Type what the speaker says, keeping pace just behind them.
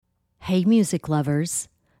Hey, music lovers.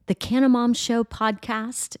 The Canna Mom Show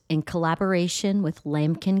podcast, in collaboration with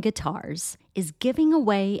Lamkin Guitars, is giving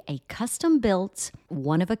away a custom-built,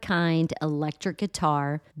 one-of-a-kind electric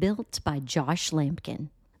guitar built by Josh Lamkin.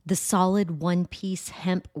 The solid one-piece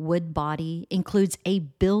hemp wood body includes a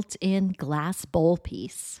built-in glass bowl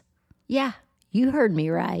piece. Yeah, you heard me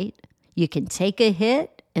right. You can take a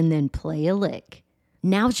hit and then play a lick.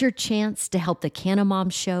 Now's your chance to help the Canna Mom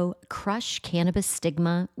Show crush cannabis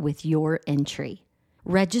stigma with your entry.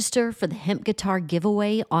 Register for the hemp guitar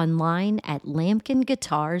giveaway online at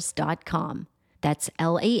lamkinguitars.com. That's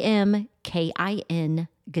LAMKIN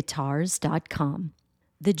guitars.com.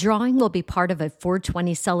 The drawing will be part of a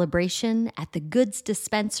 420 celebration at the Goods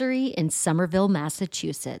Dispensary in Somerville,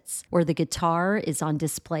 Massachusetts, where the guitar is on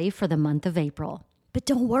display for the month of April. But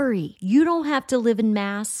don't worry, you don't have to live in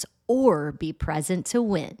Mass or be present to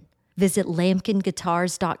win. Visit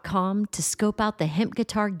lamkinguitars.com to scope out the hemp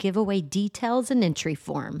guitar giveaway details and entry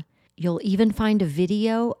form. You'll even find a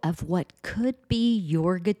video of what could be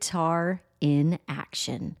your guitar in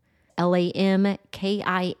action. LAMKIN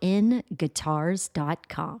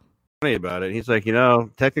guitars.com. Funny about it. He's like,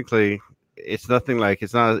 technically, it's nothing like,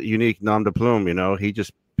 it's not a unique nom de plume, he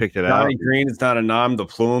just picked it out. Johnny Green is not a nom de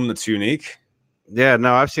plume that's unique. Yeah,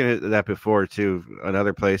 no, I've seen that before too in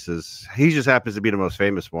other places. He just happens to be the most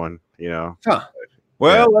famous one, Huh.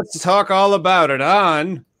 Well, Let's talk all about it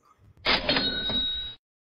on.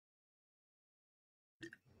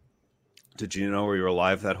 Did you know we were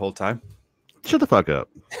live that whole time? Shut the fuck up.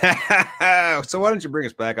 So why don't you bring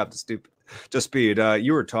us back up to speed?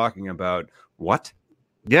 You were talking about what?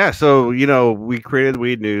 Yeah, so we created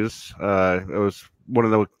Weed News. It was one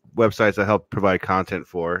of the websites I helped provide content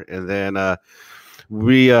for, and then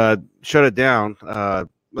we shut it down.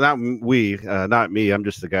 Not me. I'm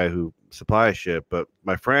just the guy who supplies shit. But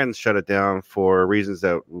my friends shut it down for reasons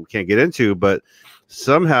that we can't get into. But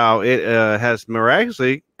somehow it has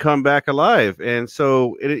miraculously come back alive, and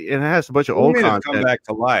so it has a bunch of old content. Come back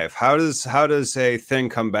to life. How does a thing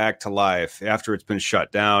come back to life after it's been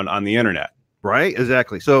shut down on the internet? Right,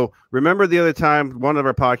 exactly. So remember the other time, one of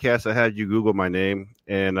our podcasts, I had you Google my name,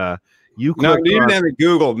 and you didn't have to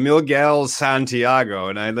Google Miguel Santiago,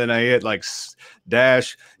 and then I hit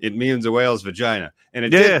dash. It means a whale's vagina, and it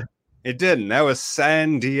did. It didn't. That was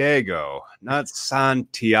San Diego, not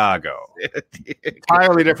Santiago.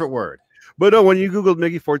 Entirely different word. But no, when you Googled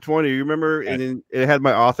Mickey 420, you remember, and it had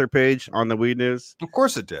my author page on the Weed News. Of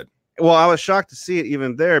course, it did. Well, I was shocked to see it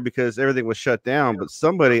even there because everything was shut down. But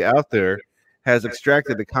somebody out there has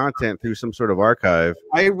extracted the content through some sort of archive.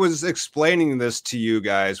 I was explaining this to you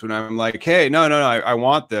guys when I'm like, hey, no, I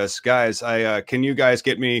want this, guys. Can you guys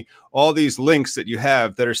get me all these links that you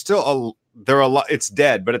have that are still it's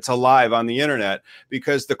dead, but it's alive on the internet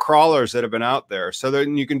because the crawlers that have been out there. So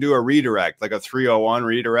then you can do a redirect, like a 301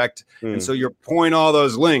 redirect. And so you point all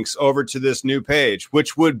those links over to this new page,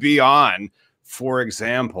 which would be on, for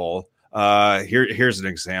example, here's an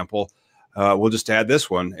example. We'll just add this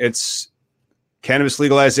one. It's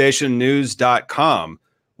CannabisLegalizationNews.com.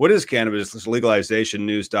 What is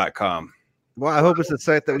CannabisLegalizationNews.com? Well, I hope it's a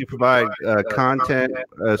site that we provide content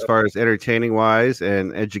as far as entertaining wise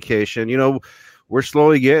and education. We're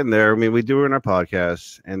slowly getting there. I mean, we do it in our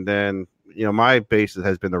podcasts, and then my base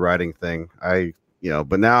has been the writing thing.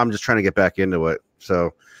 But now I'm just trying to get back into it.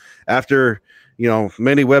 So after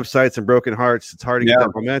many websites and broken hearts, it's hard to get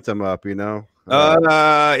that momentum up. It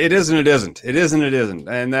isn't.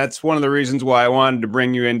 And that's one of the reasons why I wanted to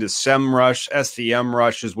bring you into SEMrush.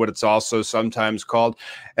 SEMrush is what it's also sometimes called.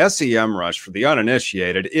 SEMrush, for the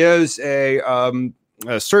uninitiated, is a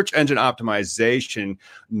search engine optimization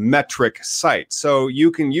metric site. So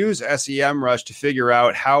you can use SEMrush to figure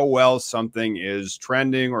out how well something is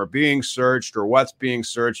trending or being searched or what's being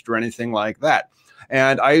searched or anything like that.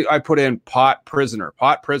 And I put in pot prisoner.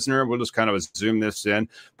 Pot prisoner, we'll just kind of zoom this in.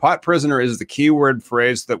 Pot prisoner is the keyword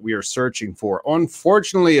phrase that we are searching for.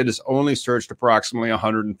 Unfortunately, it is only searched approximately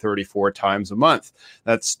 134 times a month.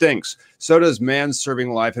 That stinks. So does man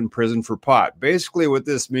serving life in prison for pot. Basically, what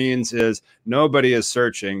this means is nobody is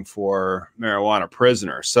searching for marijuana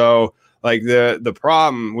prisoner. So the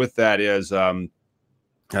problem with that is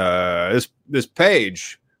this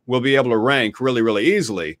page will be able to rank really, really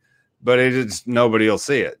easily. But nobody will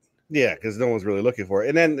see it. Yeah, because no one's really looking for it.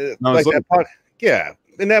 And then and it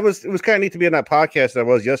was kind of neat to be on that podcast that I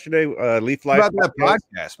was yesterday. Leaf Life about that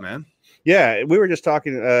podcast, man. Yeah, we were just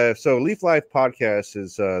talking. So Leaf Life podcast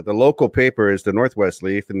is the local paper is the Northwest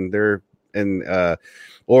Leaf, and they're in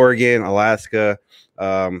Oregon, Alaska,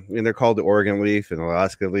 and they're called the Oregon Leaf and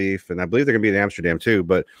Alaska Leaf, and I believe they're going to be in Amsterdam too.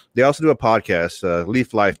 But they also do a podcast,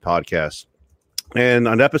 Leaf Life podcast. And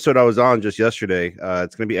an episode I was on just yesterday,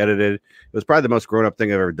 it's going to be edited. It was probably the most grown up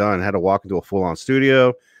thing I've ever done. I had to walk into a full on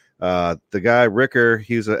studio. The guy Ricker,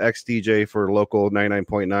 he's an ex DJ for local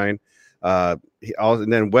 99.9.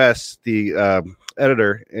 And then Wes, the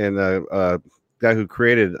editor and guy who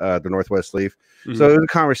created the Northwest Leaf. Mm-hmm. So it was a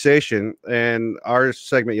conversation, and our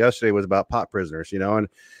segment yesterday was about pot prisoners. And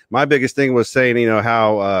my biggest thing was saying,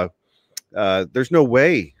 how there's no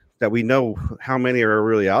way that we know how many are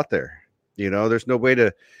really out there. There's no way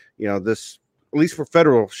to, this, at least for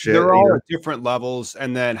federal shit. They're all at different levels.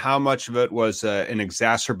 And then how much of it was an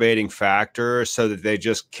exacerbating factor so that they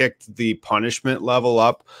just kicked the punishment level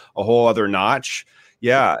up a whole other notch.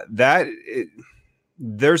 Yeah,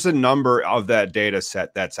 there's a number of that data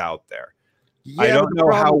set that's out there. Yeah, I don't know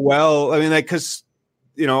how well, because,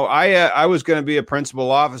 I was going to be a principal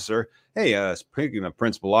officer. Hey, speaking of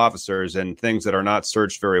principal officers and things that are not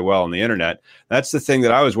searched very well on the internet, that's the thing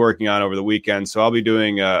that I was working on over the weekend. So I'll be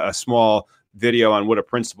doing a small video on what a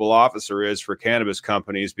principal officer is for cannabis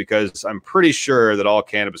companies, because I'm pretty sure that all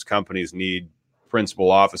cannabis companies need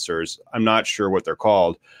principal officers. I'm not sure what they're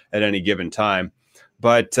called at any given time.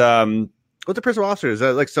 But what's a principal officer? Is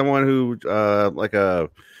that like someone who like a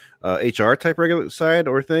HR type regular side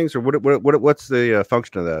or things, or what's the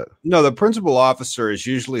function of that? No, the principal officer is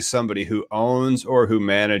usually somebody who owns or who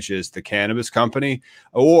manages the cannabis company,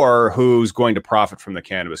 or who's going to profit from the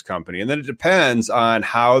cannabis company. And then it depends on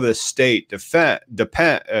how the state defines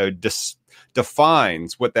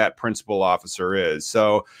what that principal officer is.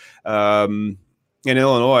 So in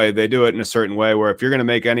Illinois, they do it in a certain way where if you're going to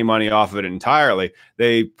make any money off of it entirely,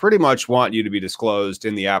 they pretty much want you to be disclosed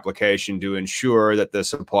in the application to ensure that the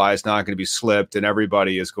supply is not going to be slipped and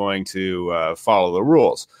everybody is going to follow the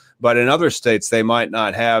rules. But in other states, they might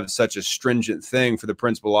not have such a stringent thing for the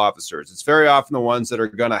principal officers. It's very often the ones that are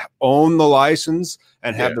going to own the license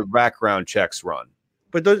and have the background checks run.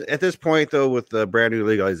 But at this point, though, with the brand new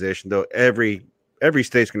legalization, though, every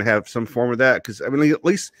state's going to have some form of that, because at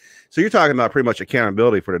least, so you're talking about pretty much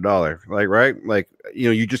accountability for the dollar, right? Like,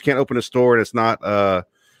 you just can't open a store and it's not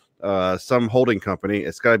some holding company.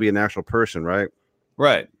 It's got to be an actual person, right?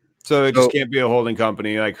 Right. So it just can't be a holding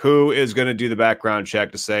company. Like, who is going to do the background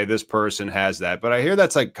check to say this person has that? But I hear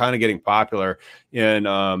that's like kind of getting popular in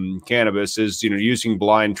cannabis, is using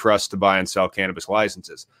blind trust to buy and sell cannabis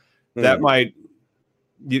licenses. That might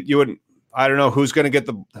you wouldn't. I don't know who's going to get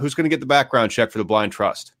the background check for the blind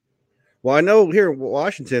trust. Well, I know here in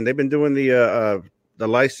Washington they've been doing the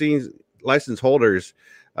license holders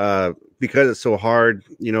because it's so hard,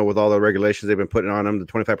 with all the regulations they've been putting on them, the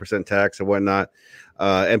 25% tax and whatnot,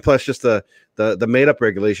 and plus just the made up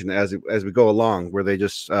regulation as we go along, where they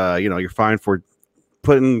just you're fined for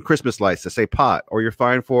putting Christmas lights to say pot, or you're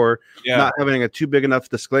fined for not having a too big enough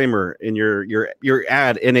disclaimer in your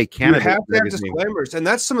ad in a cannabis. You have to have disclaimers, and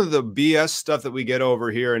that's some of the BS stuff that we get over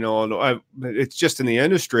here in Illinois. It's just in the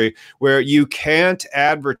industry where you can't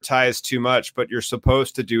advertise too much, but you're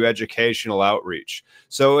supposed to do educational outreach.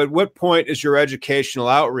 So at what point is your educational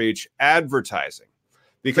outreach advertising?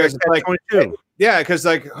 Because it's like 22. Yeah, because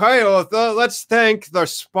hey, let's thank the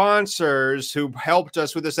sponsors who helped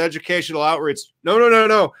us with this educational outreach. No,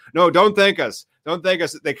 don't thank us. Don't thank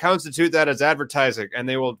us. They constitute that as advertising, and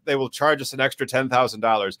they will charge us an extra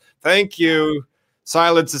 $10,000. Thank you.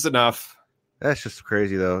 Silence is enough. That's just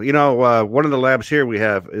crazy, though. One of the labs here we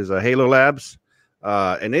have is Halo Labs,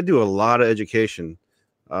 and they do a lot of education.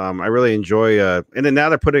 I really enjoy. And then now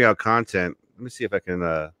they're putting out content. Let me see if I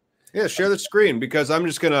can. Share the screen, because I'm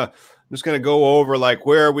just gonna go over like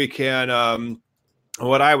where we can.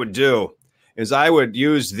 What I would do is I would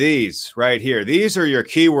use these right here. These are your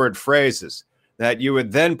keyword phrases that you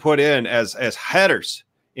would then put in as headers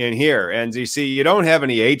in here. And you see, you don't have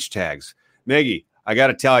any H tags. Miggy, I got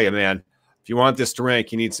to tell you, man, if you want this to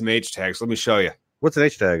rank, you need some H tags. Let me show you. What's an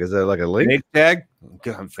H tag? Is that like a link? An H tag?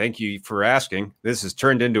 God, thank you for asking. This has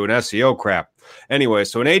turned into an SEO crap. Anyway,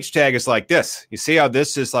 so an H tag is like this. You see how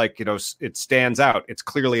this is like, it stands out. It's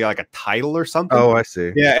clearly like a title or something. Oh, I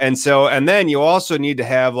see. Yeah, and then you also need to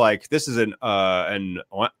have like, this is an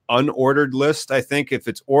unordered list. I think if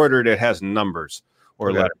it's ordered, it has numbers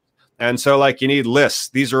or letters. And so like you need lists.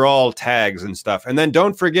 These are all tags and stuff. And then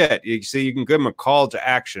don't forget, you see, you can give them a call to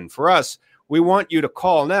action. For us, we want you to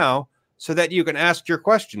call now so that you can ask your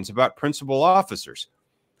questions about principal officers.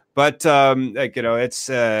 But it's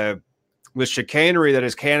with chicanery that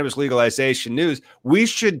is cannabis legalization news. We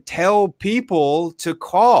should tell people to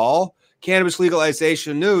call cannabis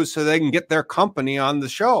legalization news so they can get their company on the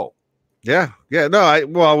show. Yeah.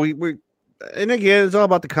 No, we and again, it's all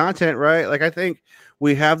about the content, right? Like, I think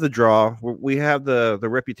we have the draw, we have the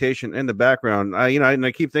reputation and the background. And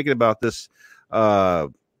I keep thinking about this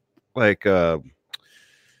like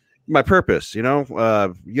my purpose,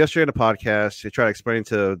 yesterday in the podcast, I tried to explain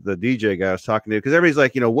to the DJ guy I was talking to, because everybody's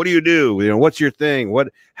like, what do you do? What's your thing?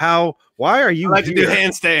 Why are you I like here? to do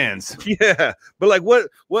handstands. Yeah. But like, why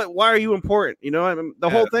are you important? I mean,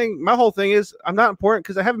 my whole thing is I'm not important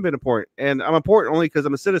because I haven't been important, and I'm important only because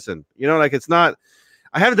I'm a citizen, like it's not,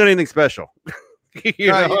 I haven't done anything special.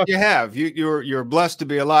 You have, you're blessed to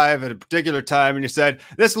be alive at a particular time. And you said,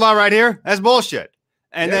 this law right here, that's bullshit.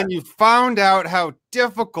 And then you found out how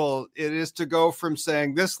difficult it is to go from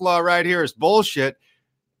saying this law right here is bullshit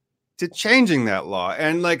to changing that law.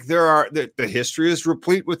 And like the history is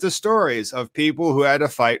replete with the stories of people who had to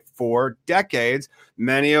fight for decades.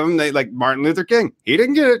 Many of them, like Martin Luther King. He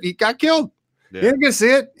didn't get it. He got killed. Yeah. He didn't get to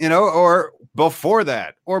see it, or before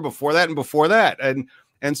that.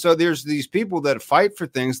 And so there's these people that fight for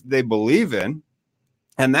things they believe in,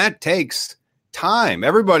 and that takes time.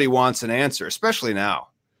 Everybody wants an answer, especially now.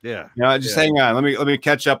 Yeah. Hang on. Let me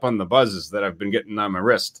catch up on the buzzes that I've been getting on my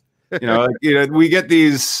wrist. We get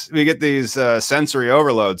these sensory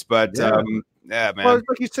overloads, but man. Well,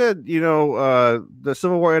 like you said, the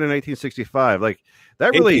Civil War ended in 1865. Like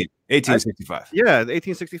that really 1865.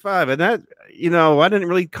 1865. And that, I didn't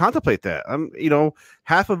really contemplate that.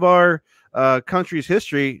 Half of our country's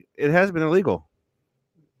history, it has been illegal.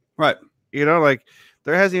 Right. Like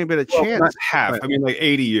there hasn't even been a chance. Not half. I mean, like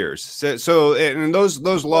 80 years. So and those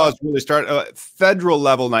laws really start federal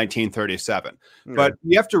level 1937. Okay. But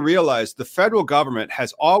you have to realize the federal government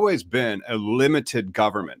has always been a limited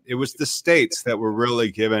government. It was the states that were really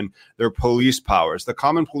given their police powers, the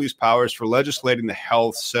common police powers for legislating the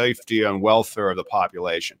health, safety, and welfare of the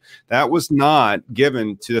population. That was not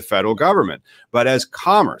given to the federal government. But as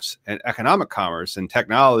commerce and economic commerce and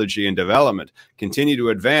technology and development continue to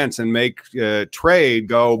advance and make trade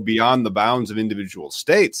go beyond the bounds of individual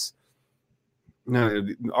states,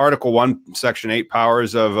 Article 1, Section 8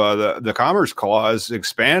 powers of the Commerce Clause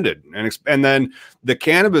expanded. And then the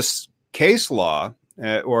cannabis case law,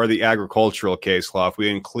 or the agricultural case law, if we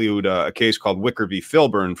include a case called Wicker v.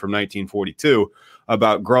 Filburn from 1942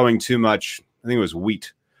 about growing too much, I think it was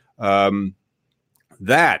wheat.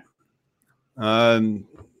 That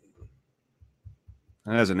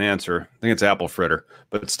has an answer. I think it's apple fritter,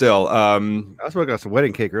 but still. I was working on some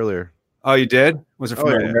wedding cake earlier. Oh, you did? Was it from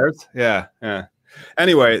Earth? Yeah.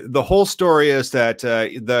 Anyway, the whole story is that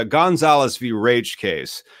the Gonzalez v. Rage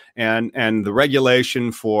case and the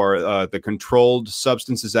regulation for the Controlled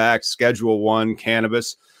Substances Act, Schedule 1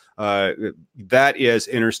 cannabis, that is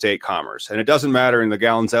interstate commerce. And it doesn't matter in the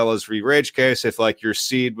Gonzalez v. Rage case if like your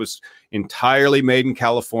seed was entirely made in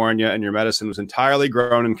California and your medicine was entirely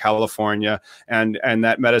grown in California and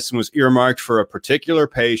that medicine was earmarked for a particular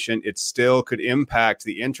patient, it still could impact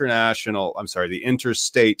the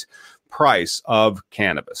interstate price of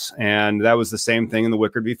cannabis. And that was the same thing in the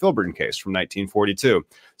Wicker v. Filburn case from 1942.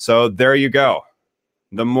 So there you go.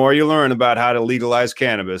 The more you learn about how to legalize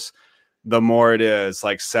cannabis, the more it is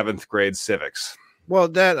like 7th grade civics. Well,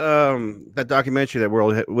 that documentary that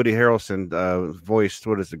Woody Harrelson voiced,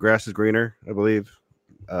 what is The Grass is Greener, I believe.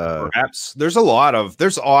 Perhaps there's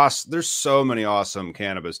so many awesome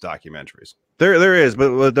cannabis documentaries. There is,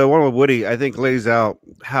 but the one with Woody, I think, lays out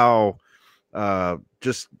how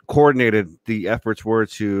just coordinated the efforts were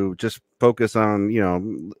to just focus on,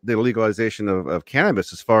 the legalization of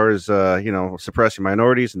cannabis as far as, suppressing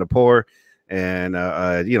minorities and the poor. And,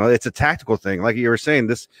 it's a tactical thing. Like you were saying,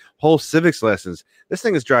 this whole civics lessons, this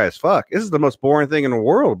thing is dry as fuck. This is the most boring thing in the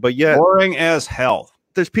world, but yet boring as hell.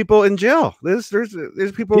 There's people in jail. There's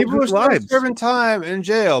people whose lives serving time in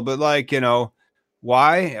jail. But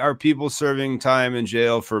why are people serving time in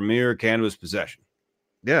jail for mere cannabis possession?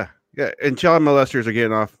 Yeah. And child molesters are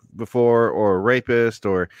getting off before, or rapists,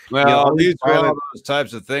 or these are all those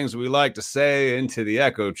types of things we like to say into the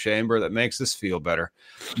echo chamber that makes us feel better.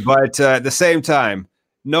 But at the same time,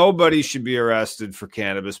 nobody should be arrested for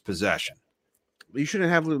cannabis possession. You shouldn't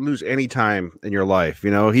have to lose any time in your life.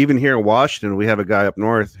 Even here in Washington, we have a guy up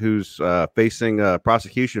north who's facing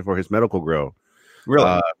prosecution for his medical grow.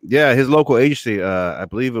 Really? His local agency, I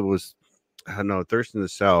believe it was, Thurston in the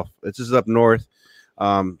South. This is up north.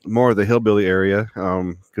 More of the hillbilly area,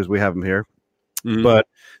 because we have them here. Mm-hmm. But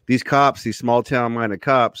these cops, these small town minded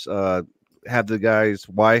cops, have the guy's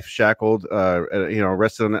wife shackled,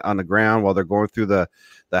 rested on the ground while they're going through the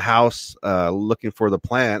house, looking for the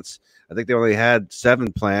plants. I think they only had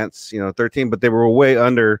 7 plants, 13, but they were way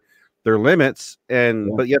under their limits.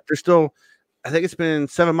 But yet they're still, I think it's been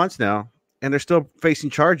 7 months now. and they're still facing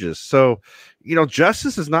charges. So,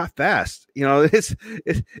 justice is not fast. It's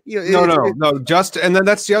no. Just and then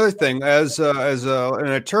that's the other thing. As an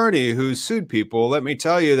attorney who's sued people, let me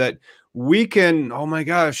tell you that we can. Oh my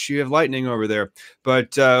gosh, you have lightning over there.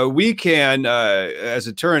 But we can, as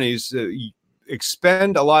attorneys,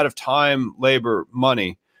 expend a lot of time, labor,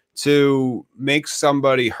 money to make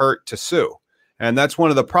somebody hurt to sue. And that's one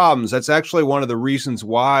of the problems. That's actually one of the reasons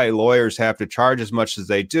why lawyers have to charge as much as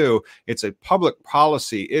they do. It's a public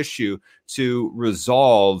policy issue to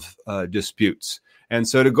resolve disputes. And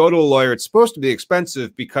so to go to a lawyer, it's supposed to be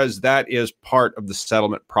expensive because that is part of the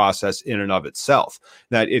settlement process in and of itself,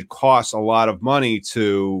 that it costs a lot of money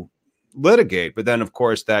to litigate. But then, of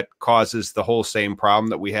course, that causes the whole same problem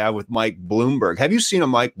that we have with Mike Bloomberg. Have you seen a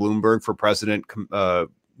Mike Bloomberg for president,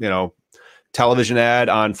 television ad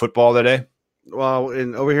on Football Today? Well,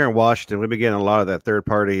 over here in Washington, we've been getting a lot of that third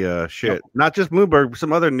party shit. Not just Bloomberg,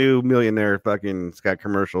 some other new millionaire fucking got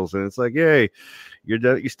commercials, and it's like, yay,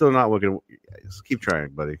 you're still not looking. Just keep trying,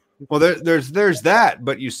 buddy. Well, there's that,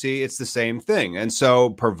 but you see, it's the same thing. And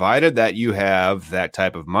so, provided that you have that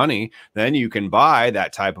type of money, then you can buy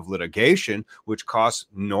that type of litigation, which costs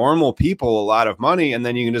normal people a lot of money, and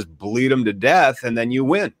then you can just bleed them to death, and then you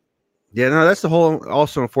win. Yeah, no, that's the whole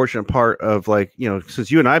also unfortunate part of, like,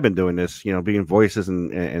 since you and I have been doing this, being voices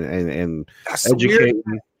and educating.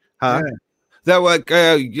 Huh? Yeah.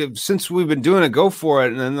 That since we've been doing it, go for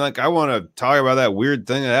it. And then, like, I want to talk about that weird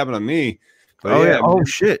thing that happened to me. But yeah. Oh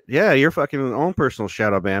shit. Yeah, you're fucking own personal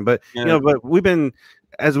shadow ban. But but we've been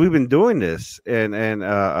doing this and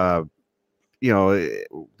the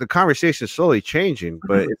conversation is slowly changing,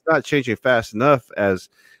 but it's not changing fast enough as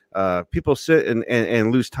people sit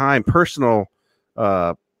and lose time, personal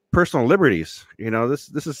liberties.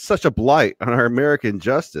 This is such a blight on our American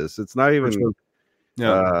justice. It's not even.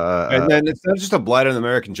 And then it's not just a blight on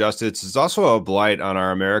American justice; it's also a blight on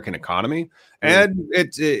our American economy. And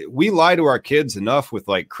we lie to our kids enough with,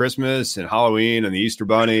 like, Christmas and Halloween and the Easter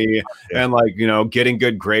Bunny and, like, getting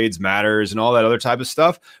good grades matters and all that other type of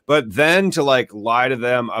stuff. But then to, like, lie to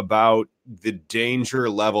them about the danger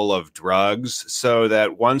level of drugs, so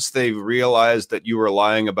that once they realize that you were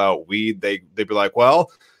lying about weed, they'd be like,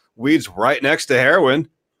 well, weed's right next to heroin.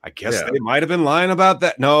 I guess they might have been lying about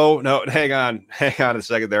that. No, hang on a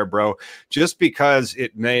second there, bro. Just because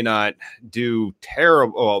it may not do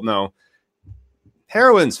terrible. Well, no,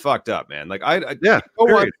 heroin's fucked up, man. Like, I don't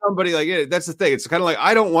want somebody like that's the thing. It's kind of like,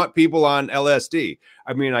 I don't want people on LSD.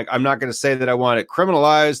 I mean, like, I'm not going to say that I want it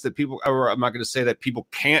criminalized, or I'm not going to say that people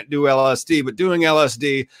can't do LSD, but doing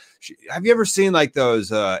LSD. Have you ever seen, like,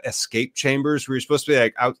 those escape chambers where you're supposed to be,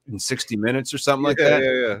 like, out in 60 minutes or something like that?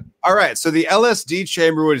 Yeah. All right. So the LSD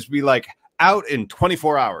chamber would be, like, out in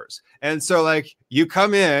 24 hours. And so, like, you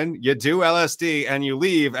come in, you do LSD, and you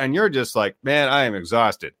leave, and you're just like, man, I am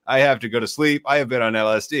exhausted. I have to go to sleep. I have been on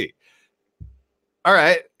LSD. All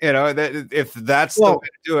right. If that's the way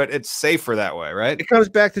to do it, it's safer that way, right? It comes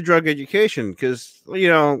back to drug education because,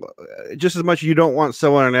 just as much as you don't want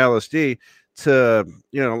someone on LSD to,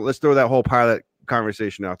 let's throw that whole pilot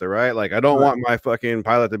conversation out there, right? Like, I don't want my fucking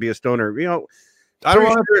pilot to be a stoner, I don't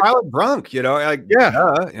want a pilot drunk, I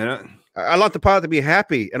want the pilot to be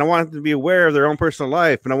happy, and I want them to be aware of their own personal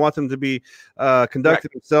life, and I want them to be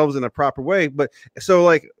conducting themselves in a proper way. But so,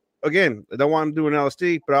 like, again, I don't want him doing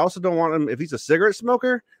LSD, but I also don't want him, if he's a cigarette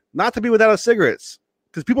smoker, not to be without his cigarettes.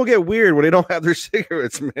 Because people get weird when they don't have their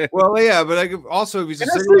cigarettes, man. Well, yeah, but also, if he's a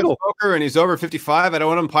cigarette smoker and he's over 55, I don't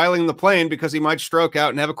want him piloting the plane because he might stroke out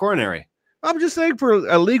and have a coronary. I'm just saying, for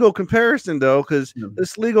a legal comparison, though, because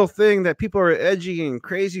this legal thing that people are edgy and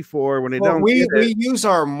crazy for when they don't. We use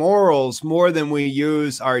our morals more than we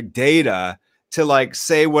use our data to, like,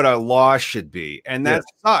 say what a law should be, and that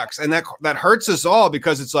sucks, and that hurts us all,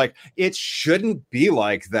 because it's like, it shouldn't be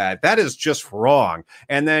like that. That is just wrong.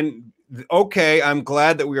 And then, okay, I'm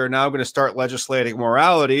glad that we are now going to start legislating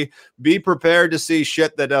morality. Be prepared to see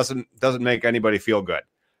shit that doesn't make anybody feel good.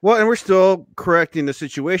 Well, and we're still correcting the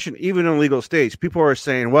situation, even in legal states. People are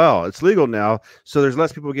saying, well, it's legal now, so there's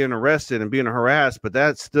less people getting arrested and being harassed, but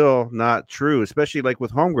that's still not true, especially like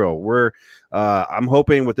with Homegrow, where I'm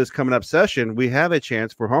hoping with this coming up session, we have a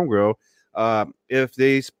chance for Homegrow if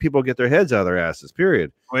these people get their heads out of their asses,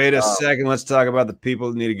 period. Wait a second. Let's talk about the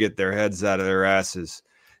people who need to get their heads out of their asses.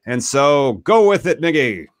 And so go with it,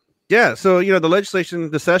 Miggy. Yeah, so,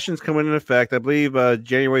 the session's coming into effect, I believe,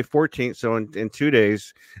 January 14th. So in 2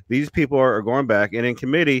 days, these people are going back, and in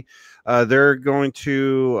committee, they're going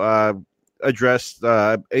to address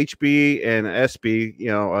HB and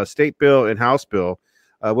SB, state bill and House bill,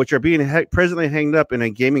 which are being presently hanged up in a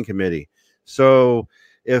gaming committee. So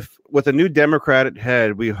if with a new Democratic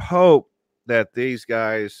head, we hope that these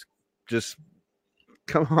guys just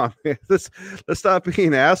come on, man. Let's stop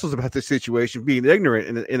being assholes about this situation, being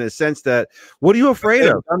ignorant in a sense that what are you afraid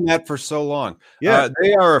of? Done that for so long. Yeah,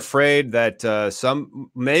 they are afraid that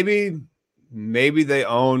some maybe they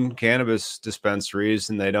own cannabis dispensaries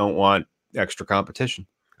and they don't want extra competition.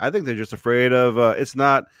 I think they're just afraid of there's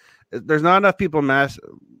not enough people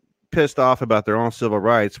pissed off about their own civil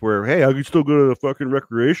rights where, hey, I can still go to the fucking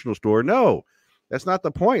recreational store. No, that's not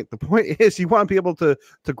the point. The point is you want people to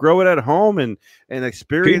grow it at home and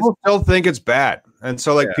experience. People still think it's bad. And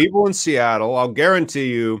so like people in Seattle, I'll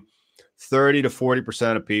guarantee you 30 to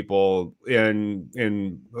 40% of people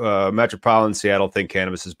in metropolitan Seattle think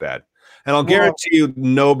cannabis is bad. And I'll guarantee you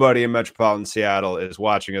nobody in metropolitan Seattle is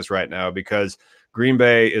watching us right now because Green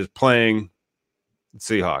Bay is playing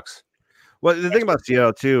Seahawks. Well, the thing about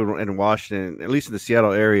Seattle too, and Washington, at least in the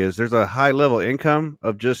Seattle areas, there's a high level income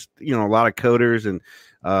of just a lot of coders and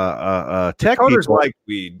tech coders people. Like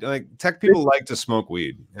weed. Like tech people like to smoke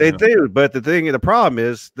weed. They do, but the problem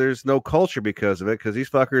is there's no culture because of it. Because these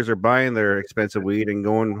fuckers are buying their expensive weed and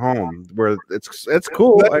going home. Where it's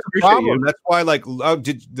cool. That's I appreciate you. That's why,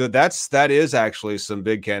 that is actually some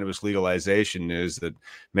big cannabis legalization news that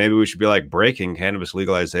maybe we should be like breaking cannabis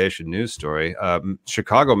legalization news story.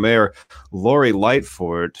 Chicago Mayor Lori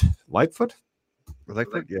Lightfoot,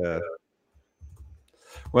 yeah.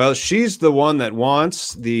 Well, she's the one that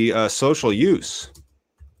wants the social use.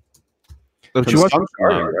 But she wants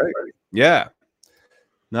right? Yeah,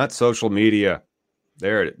 not social media.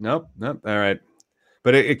 There it is. Nope. All right,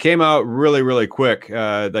 but it came out really, really quick,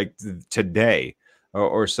 like today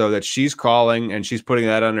or so, that she's calling and she's putting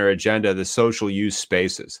that on her agenda, the social use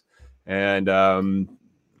spaces, and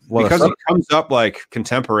because it comes up like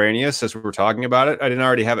contemporaneous as we're talking about it, I didn't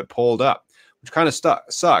already have it pulled up, which kind of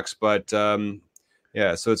sucks, but.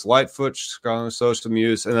 Yeah, so it's Lightfoot, social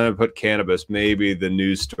use, and then I put cannabis. Maybe the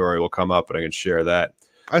news story will come up, and I can share that.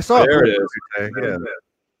 I saw there it is. Yeah.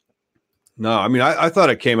 No, I mean, I thought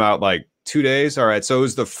it came out like 2 days. All right, so it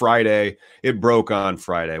was the Friday. It broke on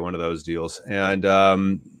Friday, one of those deals,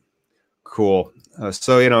 and cool.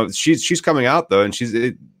 So she's coming out though,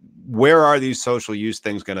 and where are these social use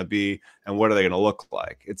things going to be, and what are they going to look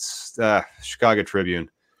like? It's Chicago Tribune.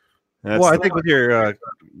 I think with your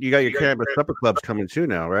you got your cannabis supper clubs coming too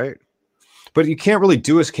now, right? But you can't really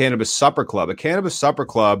do a cannabis supper club. A cannabis supper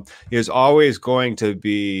club is always going to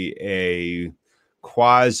be a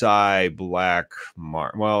quasi black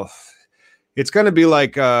mark. Well, it's going to be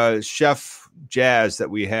like Chef Jazz that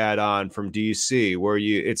we had on from DC, where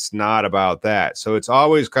it's not about that. So it's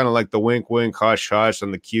always kind of like the wink, wink, hush, hush,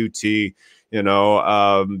 and the QT,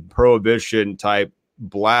 prohibition type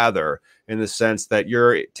blather. In the sense that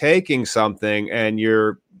you're taking something and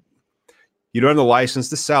you don't have the license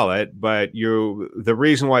to sell it, but the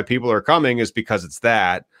reason why people are coming is because it's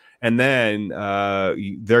that, and then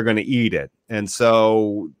they're going to eat it. And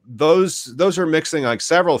so those are mixing like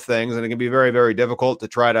several things, and it can be very, very difficult to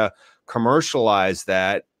try to commercialize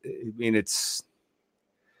that. I mean, it's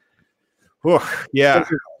yeah.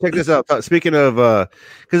 Check this out. Speaking of,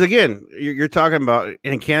 because again, you're talking about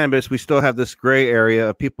in cannabis, we still have this gray area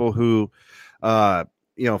of people who, for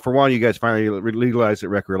one, you guys finally legalized it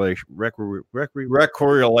recreationally.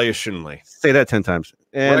 Say that 10 times.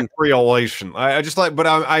 And recreation. I just like, but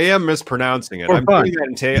I am mispronouncing it. I'm doing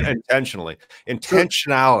that intentionally.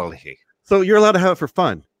 Intentionality. So you're allowed to have it for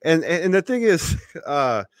fun. And the thing is,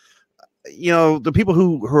 the people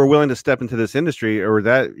who are willing to step into this industry or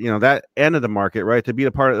that, that end of the market, right, to be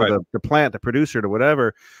a part of the plant, the producer, to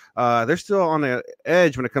whatever, they're still on the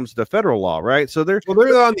edge when it comes to the federal law, right? So they're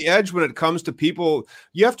on the edge when it comes to people.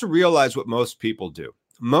 You have to realize what most people do.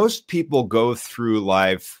 Most people go through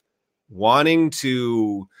life wanting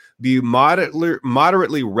to be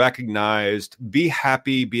moderately recognized, be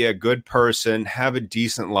happy, be a good person, have a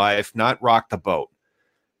decent life, not rock the boat.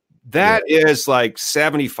 That is like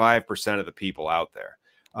 75% of the people out there.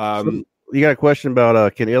 So you got a question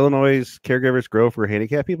about can Illinois caregivers grow for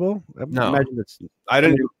handicapped people? No,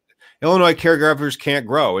 Illinois caregivers can't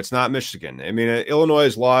grow. It's not Michigan. I mean,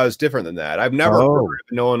 Illinois' law is different than that. I've never heard of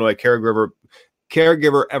an Illinois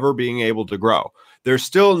caregiver ever being able to grow. There's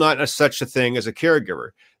still not such a thing as a caregiver.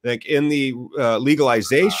 Like in the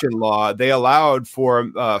legalization law, they allowed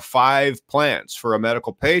for 5 plants for a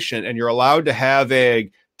medical patient, and you're allowed to have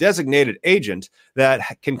a designated agent that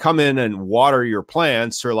can come in and water your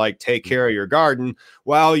plants or like take care of your garden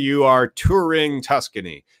while you are touring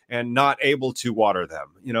Tuscany and not able to water them,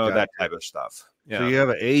 that type of stuff. Yeah. So you have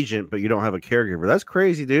an agent, but you don't have a caregiver. That's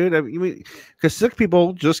crazy, dude. I mean, because sick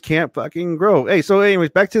people just can't fucking grow. Hey, so anyways,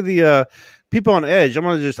 back to the people on edge.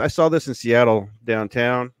 I saw this in Seattle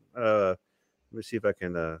downtown. Let me see if I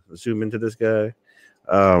can zoom into this guy.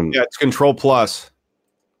 Yeah, it's Control Plus.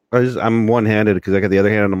 I'm one-handed because I got the other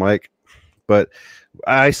hand on the mic. But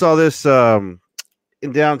I saw this in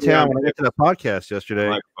downtown when I went to the podcast yesterday.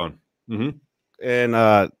 Microphone. Mm-hmm.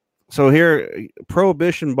 And so here,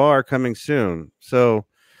 Prohibition Bar coming soon. So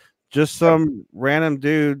just some random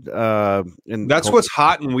dude. That's what's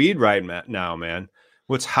hot in weed right now, man.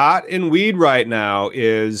 What's hot in weed right now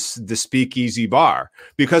is the Speakeasy Bar,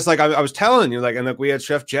 because like I was telling you, like, and like we had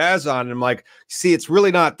Chef Jazz on, and I'm like, see, it's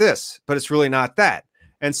really not this, but it's really not that.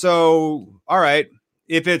 And so, all right,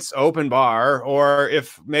 if it's open bar, or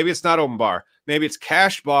if maybe it's not open bar, maybe it's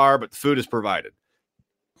cash bar, but the food is provided.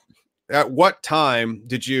 At what time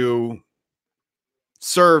did you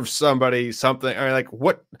serve somebody something, or like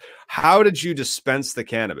how did you dispense the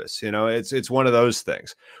cannabis? You know, it's one of those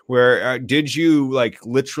things where did you like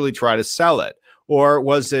literally try to sell it, or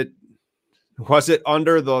was it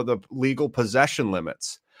under the legal possession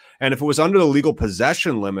limits? And if it was under the legal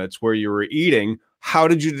possession limits where you were eating, how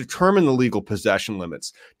did you determine the legal possession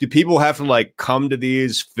limits? Do people have to like come to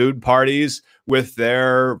these food parties with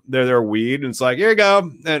their weed, and it's like, here you go,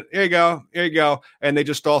 and here you go, and they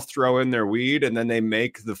just all throw in their weed and then they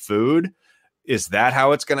make the food? Is that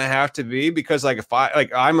how it's going to have to be? Because like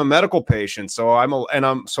I'm a medical patient, so I'm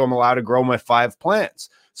allowed to grow my 5 plants.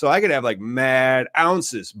 So I could have like mad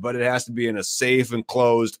ounces, but it has to be in a safe and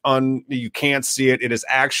closed, you can't see it. It is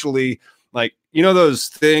actually like, you know, those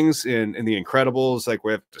things in The Incredibles, like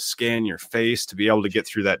we have to scan your face to be able to get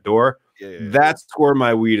through that door. Yeah. That's where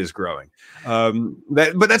my weed is growing.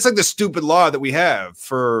 But that's like the stupid law that we have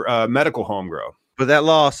for medical home grow. But that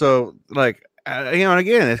law, so like, and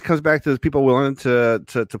again, it comes back to people willing to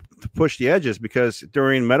push the edges, because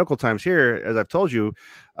during medical times here, as I've told you,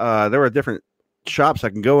 there were different shops I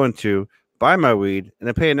can go into, buy my weed, and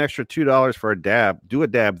then pay an extra $2 for a dab, do a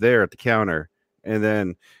dab there at the counter. And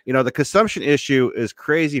then, you know, the consumption issue is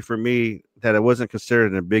crazy for me that it wasn't considered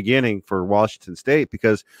in the beginning for Washington State,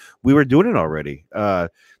 because we were doing it already.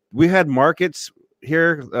 We had markets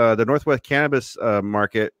here, the Northwest Cannabis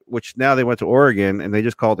Market, which now they went to Oregon and they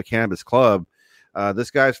just called it the Cannabis Club. This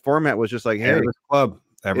guy's format was just like, hey, Cannabis Club.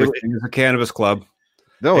 Everything is a Cannabis Club.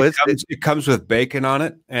 No, it comes with bacon on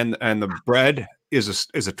it, and the bread is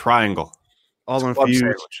a triangle. All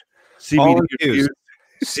infused.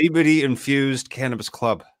 CBD infused Cannabis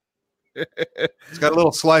Club. It's got a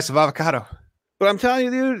little slice of avocado. But I'm telling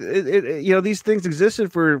you, dude, you know, these things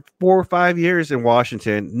existed for 4 or 5 years in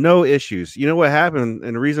Washington, no issues. You know what happened,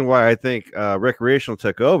 and the reason why I think recreational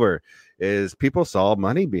took over is people saw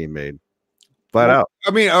money being made. Flat out.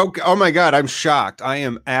 I mean, oh my God, I'm shocked. I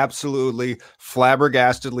am absolutely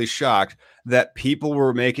flabbergastedly shocked that people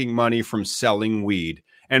were making money from selling weed.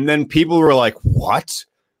 And then people were like, what?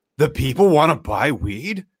 The people want to buy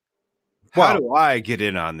weed? How do I get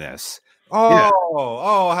in on this?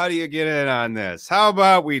 How do you get in on this? How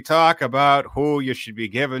about we talk about who you should be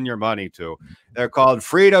giving your money to? They're called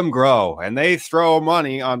Freedom Grow, and they throw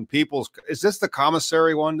money on people's. Is this the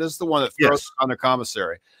commissary one? This is the one that throws on the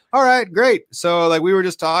commissary. All right, great. So like we were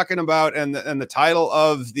just talking about, and the title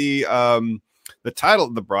of the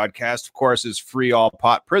broadcast, of course, is Free All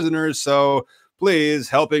Pot Prisoners. So please,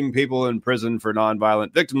 helping people in prison for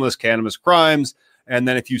nonviolent, victimless cannabis crimes. And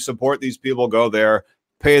then if you support these people, go there,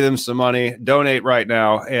 pay them some money, donate right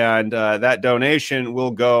now, and that donation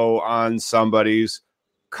will go on somebody's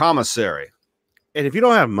commissary. And if you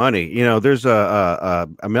don't have money, you know, there's a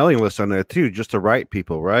mailing list on there too, just to write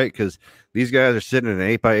people, right? Because these guys are sitting in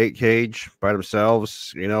an 8x8 cage by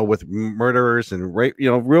themselves, you know, with murderers and rape, you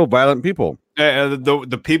know, real violent people.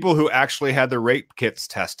 The people who actually had the rape kits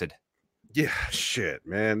tested. Yeah, shit,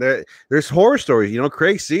 man. There's horror stories. You know,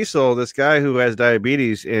 Craig Cecil, this guy who has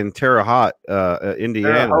diabetes in Terre Haute,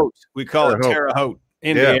 Indiana. Terre Haute. We call it Terre Haute,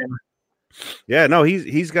 Indiana. Yeah, no,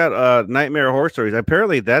 he's got nightmare horror stories.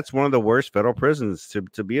 Apparently, that's one of the worst federal prisons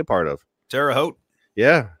to be a part of. Terre Haute.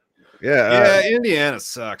 Yeah. Indiana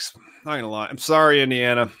sucks. Not gonna lie. I'm sorry,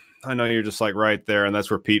 Indiana. I know you're just like right there, and that's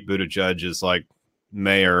where Pete Buttigieg is like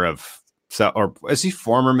mayor of. Or is he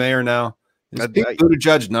former mayor now? Is Pete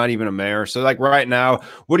Buttigieg not even a mayor? So like right now,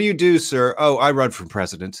 what do you do, sir? Oh, I run for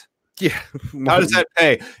president. Yeah. How does that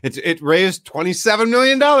pay? It raised $27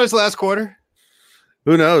 million last quarter.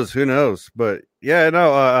 Who knows? But yeah,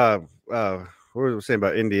 no. What was I saying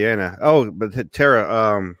about Indiana? Oh, but Terre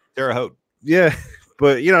Haute. Yeah,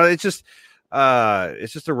 but you know, it's just a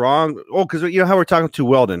wrong. Oh, because you know how we're talking to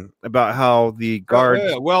Weldon about how the guards.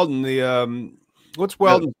 Yeah, Weldon. The what's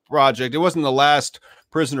Weldon's project? It wasn't the last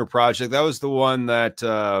prisoner project. That was the one that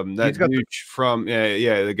from the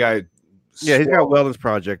guy. Yeah, he's got Weldon's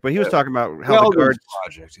project, but he was talking about how the guards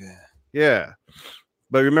project. Yeah. Yeah.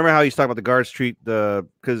 But remember how he's talking about the guards treat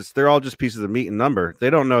because they're all just pieces of meat and number. They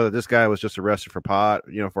don't know that this guy was just arrested for pot,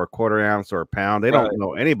 for a quarter ounce or a pound. They don't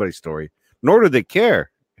know anybody's story, nor do they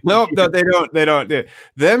care. No, they don't. They don't.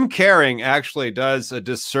 Them caring actually does a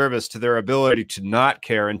disservice to their ability to not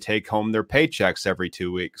care and take home their paychecks every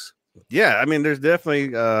 2 weeks. Yeah, I mean, there's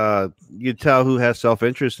definitely you tell who has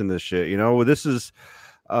self-interest in this shit. This is,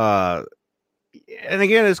 and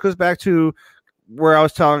again, this goes back to where I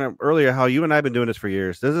was telling him earlier how you and I have been doing this for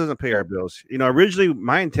years. This doesn't pay our bills. Originally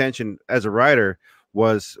my intention as a writer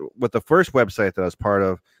was with the first website that I was part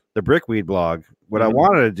of, the Brickweed blog. What I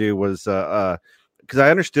wanted to do was because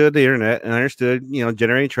I understood the internet and I understood,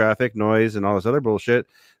 generating traffic, noise, and all this other bullshit.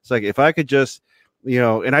 It's like if I could just,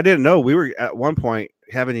 and I didn't know we were at one point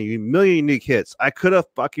having a million unique hits. I could have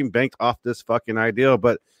fucking banked off this fucking idea,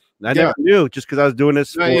 but I never knew just because I was doing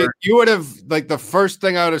this. You would have the first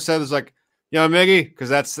thing I would have said is like, Miggy, because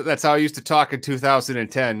that's how I used to talk in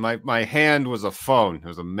 2010. My hand was a phone. It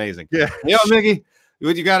was amazing. Yeah. Miggy,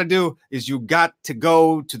 what you got to do is you got to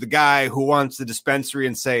go to the guy who wants the dispensary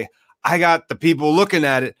and say, I got the people looking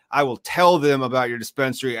at it. I will tell them about your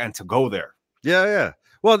dispensary and to go there. Yeah.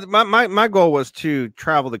 Well, my goal was to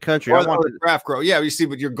travel the country. I wanted to craft grow. Yeah, you see,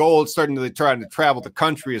 but your goal is starting to try to travel the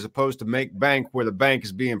country as opposed to make bank where the bank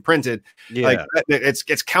is being printed. Yeah. It's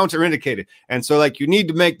counterindicated. And so you need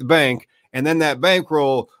to make the bank. And then that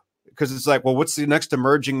bankroll, because it's like, well, what's the next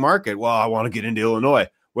emerging market? Well, I want to get into Illinois.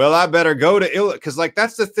 Well, I better go to Illinois. Because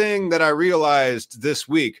that's the thing that I realized this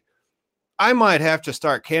week. I might have to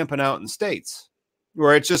start camping out in states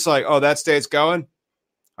where it's just like, oh, that state's going.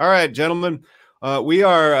 All right, gentlemen, we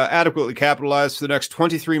are adequately capitalized for the next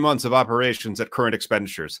 23 months of operations at current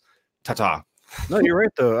expenditures. Ta-ta. No, you're right,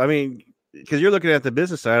 though. I mean, because you're looking at the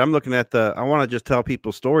business side, I'm looking at I want to just tell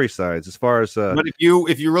people story sides as far as but if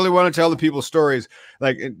you really want to tell the people stories,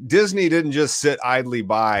 like Disney didn't just sit idly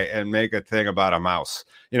by and make a thing about a mouse.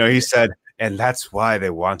 He said, and that's why they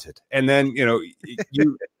want it. And then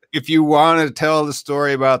if you want to tell the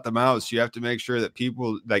story about the mouse, you have to make sure that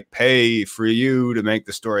people pay for you to make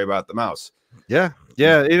the story about the mouse. Yeah.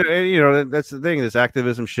 That's the thing. This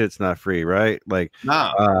activism shit's not free, right?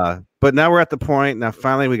 No. But now we're at the point. Now,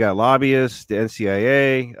 finally, we got lobbyists, the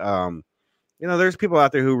NCIA. There's people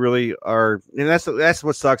out there who really are, and that's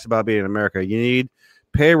what sucks about being in America. You need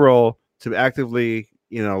payroll to actively,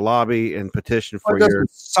 lobby and petition for your.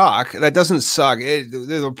 That doesn't suck.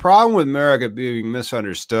 The problem with America being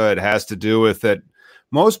misunderstood has to do with that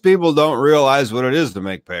most people don't realize what it is to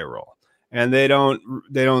make payroll. And they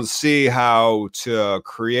don't see how to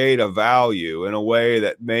create a value in a way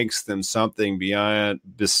that makes them something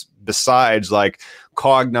besides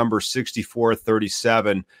cog number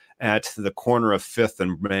 6437 at the corner of 5th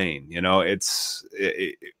and Main.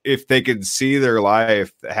 If they could see their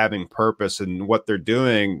life having purpose and what they're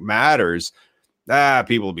doing matters,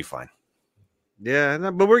 people will be fine. Yeah,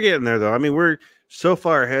 but we're getting there though. I mean, we're so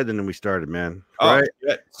far ahead than we started, man. Right?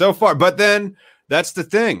 Oh, so far, but then. That's the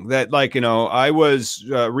thing that I was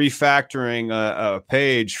refactoring a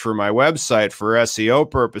page for my website for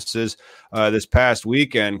SEO purposes this past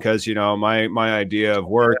weekend because, my idea of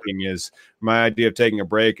working is my idea of taking a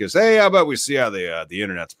break is, hey, how about we see how the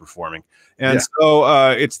internet's performing? And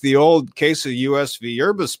so it's the old case of US v.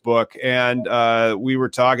 Urbis book. And we were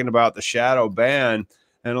talking about the shadow ban.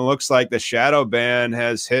 And it looks like the shadow ban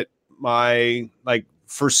has hit my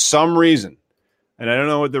for some reason. And I don't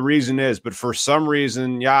know what the reason is, but for some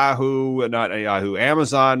reason, Amazon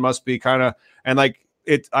must be kind of, and I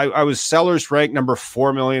was seller's rank number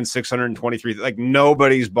 4,623,000.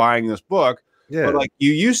 Nobody's buying this book. Yeah. But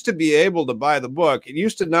you used to be able to buy the book. It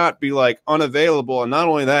used to not be unavailable. And not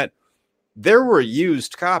only that, there were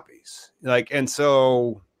used copies. And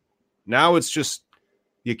so now it's just,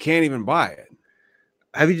 you can't even buy it.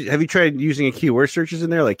 Have you tried using a keyword searches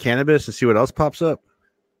in there like cannabis and see what else pops up?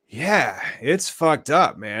 Yeah, it's fucked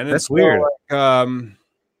up, man. That's weird.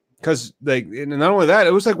 Because and not only that,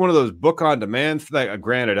 it was one of those book on demand.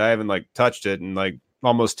 Granted, I haven't touched it in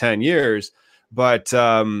almost 10 years, but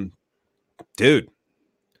dude,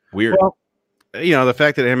 weird. Well, the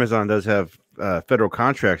fact that Amazon does have federal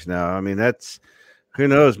contracts now. I mean, that's who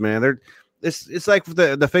knows, man. It's like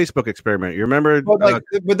the Facebook experiment. You remember? Well,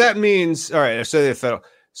 but that means all right. I say the federal.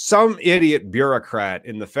 Some idiot bureaucrat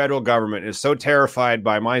in the federal government is so terrified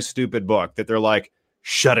by my stupid book that they're like,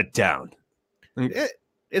 shut it down.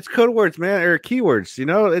 It's code words, man, or keywords.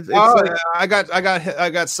 I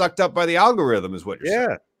got sucked up by the algorithm, is what you're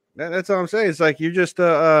saying. Yeah, that's all I'm saying. It's you're just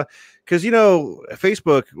because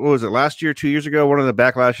Facebook. What was it last year, 2 years ago? One of the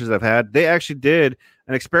backlashes I've had, they actually did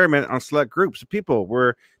an experiment on select groups of people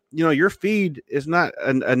where your feed is not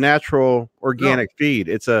a natural organic feed.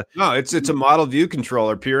 It's a model view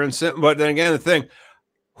controller, pure and simple. But then again, the thing,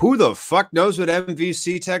 who the fuck knows what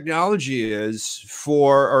MVC technology is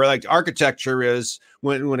or like architecture is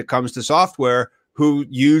when it comes to software, who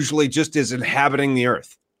usually just is inhabiting the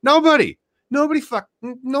earth? Nobody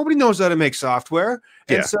knows how to make software.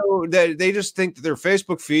 And so they just think that their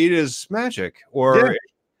Facebook feed is magic, or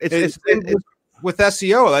it's with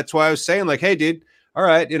SEO. That's why I was saying, like, hey, dude, all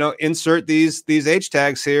right, insert these H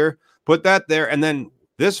tags here, put that there. And then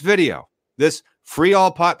this video, this free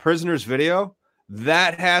all pot prisoners video,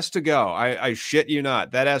 that has to go. I shit you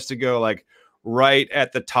not. That has to go like right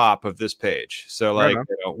at the top of this page. So like,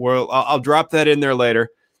 I'll drop that in there later.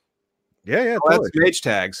 Yeah. Totally. That's H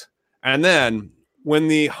tags. And then when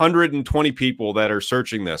the 120 people that are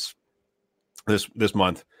searching this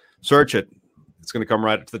month search it, it's going to come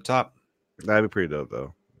right up to the top. That'd be pretty dope,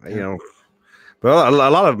 though. But a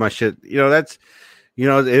lot of my shit, that's,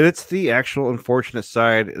 it's the actual unfortunate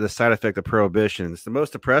side, the side effect of prohibition. It's the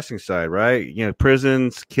most depressing side, right?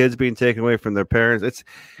 Prisons, kids being taken away from their parents.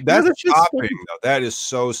 That's stopping, though. That is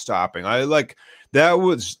so stopping. That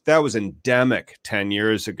was endemic 10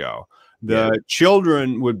 years ago. The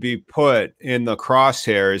children would be put in the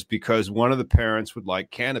crosshairs because one of the parents would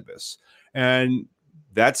like cannabis, and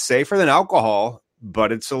that's safer than alcohol,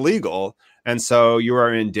 but it's illegal. And so you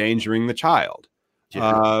are endangering the child.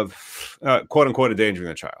 Quote unquote endangering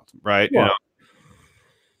the child, right? Yeah.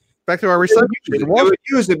 Back to our research. They would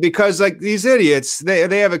use it because, like, these idiots,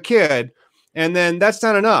 they have a kid, and then that's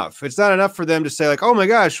not enough. It's not enough for them to say, like, oh my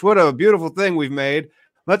gosh, what a beautiful thing we've made.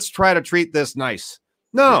 Let's try to treat this nice.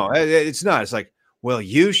 No, it's not. It's like, well,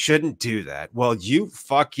 you shouldn't do that. Well,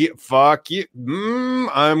 fuck you.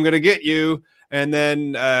 I'm gonna get you, and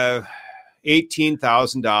then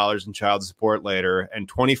 $18,000 in child support later,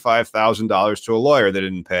 and $25,000 to a lawyer that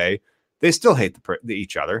didn't pay. They still hate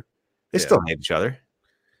each other. They still hate each other.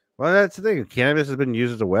 Well, that's the thing. Cannabis has been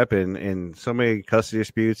used as a weapon in so many custody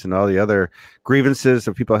disputes and all the other grievances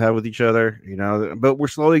that people have with each other. But we're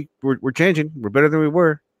changing. We're better than we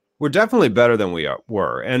were. We're definitely better than we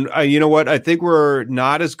were. And you know what? I think we're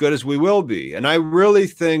not as good as we will be. And I really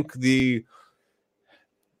think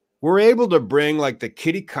we're able to bring like the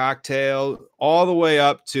kitty cocktail all the way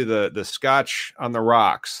up to the scotch on the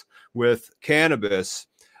rocks with cannabis,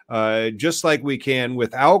 just like we can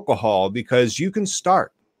with alcohol, because you can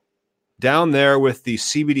start down there with the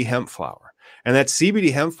CBD hemp flower. And that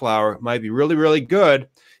CBD hemp flower might be really, really good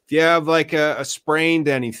if you have like a sprained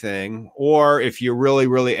anything, or if you're really,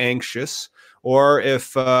 really anxious, or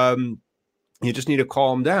if you just need to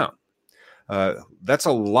calm down. That's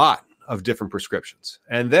a lot of different prescriptions.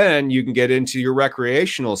 And then you can get into your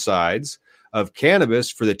recreational sides of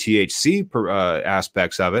cannabis for the THC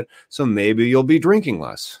aspects of it. So maybe you'll be drinking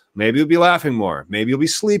less. Maybe you'll be laughing more. Maybe you'll be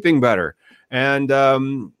sleeping better. And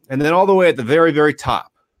then all the way at the very, very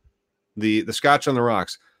top, the scotch on the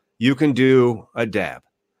rocks, you can do a dab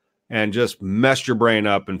and just mess your brain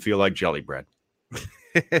up and feel like jelly bread.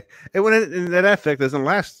 And that effect doesn't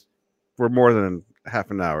last for more than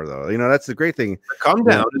half an hour, though. That's the great thing. The come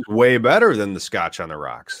down is way better than the scotch on the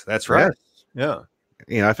rocks. That's right. Yeah.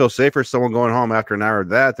 I feel safer someone going home after an hour of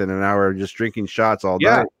that than an hour of just drinking shots all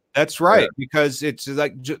day. That's right. Because it's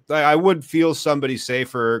like, I would feel somebody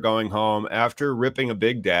safer going home after ripping a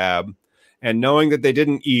big dab and knowing that they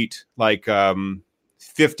didn't eat like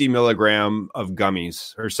 50 milligram of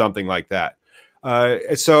gummies or something like that.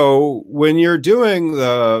 So when you're doing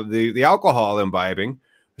the alcohol imbibing,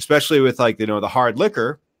 especially with like, the hard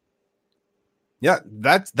liquor,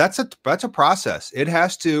 that's a process. It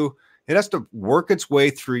has to work its way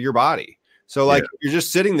through your body. So like you're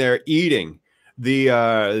just sitting there eating the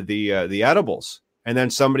edibles, and then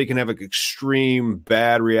somebody can have an extreme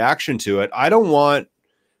bad reaction to it. I don't want,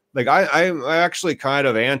 like, I'm actually kind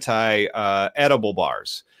of anti edible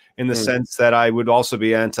bars in the sense that I would also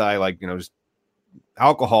be anti, like, just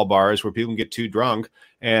alcohol bars where people can get too drunk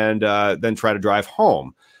and then try to drive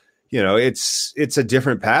home. It's a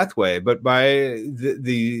different pathway, but by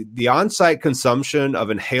the on-site consumption of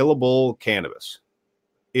inhalable cannabis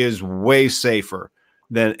is way safer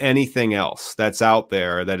than anything else that's out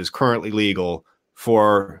there that is currently legal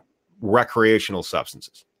for recreational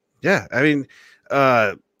substances. Yeah. I mean,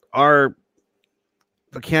 the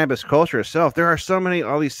cannabis culture itself, there are so many,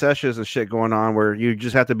 all these sessions and shit going on where you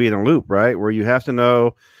just have to be in a loop, right? Where you have to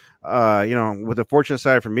know, with the fortunate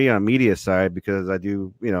side for me on media side, because I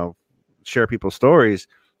do, share people's stories,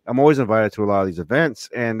 I'm always invited to a lot of these events,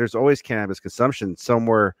 and there's always cannabis consumption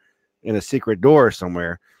somewhere in a secret door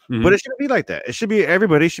somewhere. But it shouldn't be like that. It should be,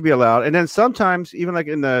 everybody should be allowed. And then sometimes even like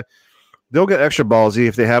in the they'll get extra ballsy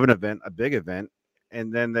if they have an event, a big event,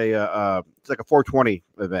 and then they it's like a 420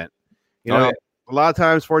 event. You know, a lot of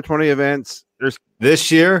times 420 events, there's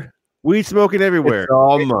this year weed smoking everywhere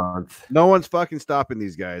all month. No one's fucking stopping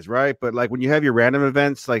these guys, right? But like when you have your random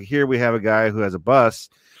events, like here we have a guy who has a bus.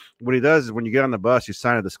 What he does is when you get on the bus, you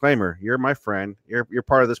sign a disclaimer. You're my friend. You're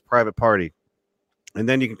part of this private party. And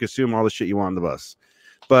then you can consume all the shit you want on the bus.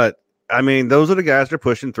 But I mean, those are the guys that are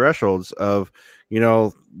pushing thresholds of,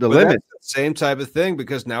 the limit. Same type of thing,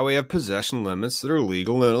 because now we have possession limits that are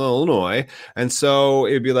legal in Illinois. And so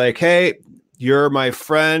it'd be like, hey, you're my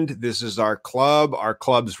friend. This is our club. Our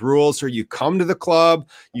club's rules are you come to the club,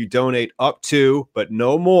 you donate up to, but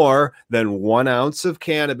no more than 1 ounce of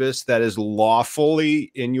cannabis that is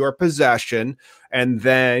lawfully in your possession. And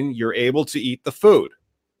then you're able to eat the food.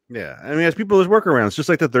 Yeah. I mean, as people, there's workarounds, just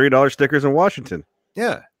like the $30 stickers in Washington.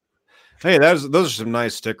 Yeah. Hey, those are some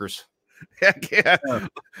nice stickers. Heck yeah. I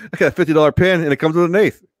got a $50 pin and it comes with an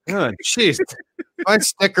eighth. Oh, jeez. My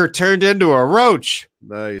sticker turned into a roach.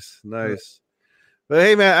 Nice. But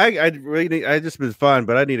hey, man, I really I just been fun,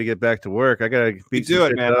 but I need to get back to work. I gotta do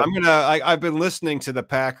it, man. I've been listening to the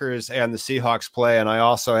Packers and the Seahawks play, and I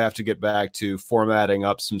also have to get back to formatting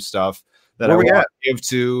up some stuff that I want to give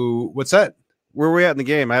to. What's that? Where are we at in the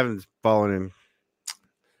game? I haven't followed in.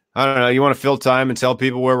 I don't know. You want to fill time and tell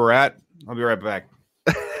people where we're at? I'll be right back.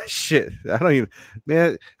 Shit, I don't even.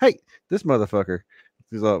 Man, hey, this motherfucker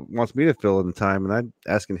wants me to fill in the time, and I'm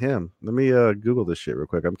asking him. Let me Google this shit real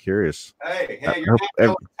quick. I'm curious. Hey, you're not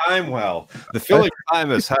filling time well. The filling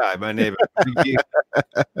time is high. My name is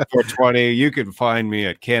 420. You can find me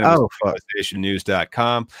at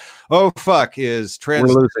cannabisnews.com. Oh fuck is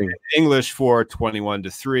translated English for 21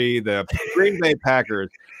 to 3. The Green Bay Packers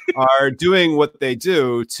are doing what they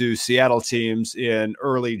do to Seattle teams in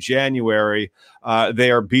early January.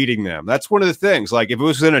 They are beating them. That's one of the things. Like if it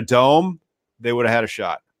was in a dome, they would have had a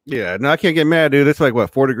shot. Yeah, no, I can't get mad, dude. It's like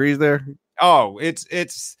what, 4 degrees there? Oh,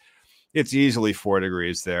 it's easily 4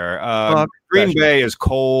 degrees there. Green Bay is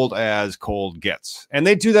cold as cold gets, and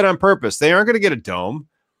they do that on purpose. They aren't going to get a dome.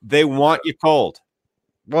 They want you cold.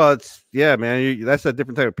 Well, man. That's a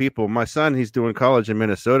different type of people. My son, he's doing college in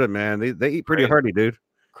Minnesota, man. They eat pretty hardy, dude.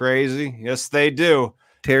 Crazy. Yes, they do.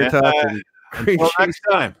 Tater tots and until next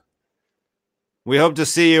time. We hope to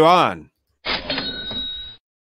see you on